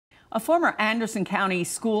A former Anderson County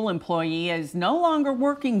school employee is no longer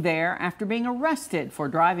working there after being arrested for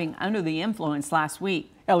driving under the influence last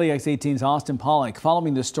week. LEX 18's Austin Pollock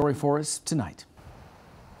following this story for us tonight.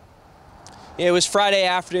 It was Friday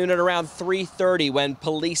afternoon at around 3:30 when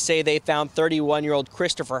police say they found 31-year-old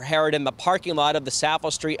Christopher Herod in the parking lot of the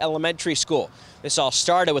Saffell Street Elementary School. This all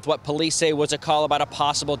started with what police say was a call about a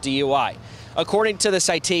possible DUI. According to the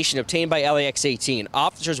citation obtained by LEX 18,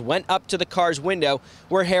 officers went up to the car's window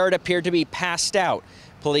where Herod appeared to be passed out.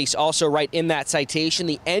 Police also write in that citation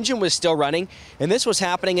the engine was still running, and this was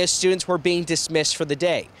happening as students were being dismissed for the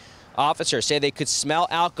day. Officers say they could smell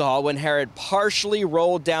alcohol when Herod partially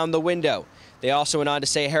rolled down the window. They also went on to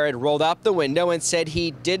say Herod rolled up the window and said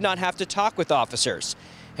he did not have to talk with officers.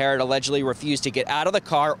 Herod allegedly refused to get out of the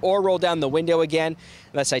car or roll down the window again.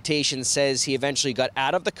 The citation says he eventually got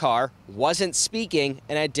out of the car, wasn't speaking,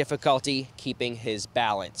 and had difficulty keeping his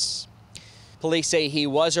balance. Police say he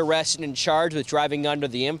was arrested and charged with driving under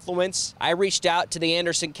the influence. I reached out to the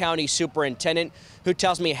Anderson County superintendent, who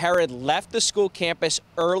tells me Herod left the school campus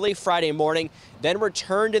early Friday morning, then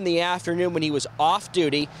returned in the afternoon when he was off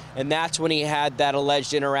duty, and that's when he had that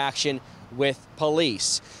alleged interaction with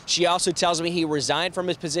police. She also tells me he resigned from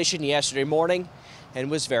his position yesterday morning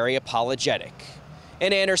and was very apologetic.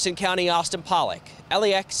 In Anderson County, Austin Pollock,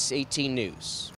 LEX 18 News.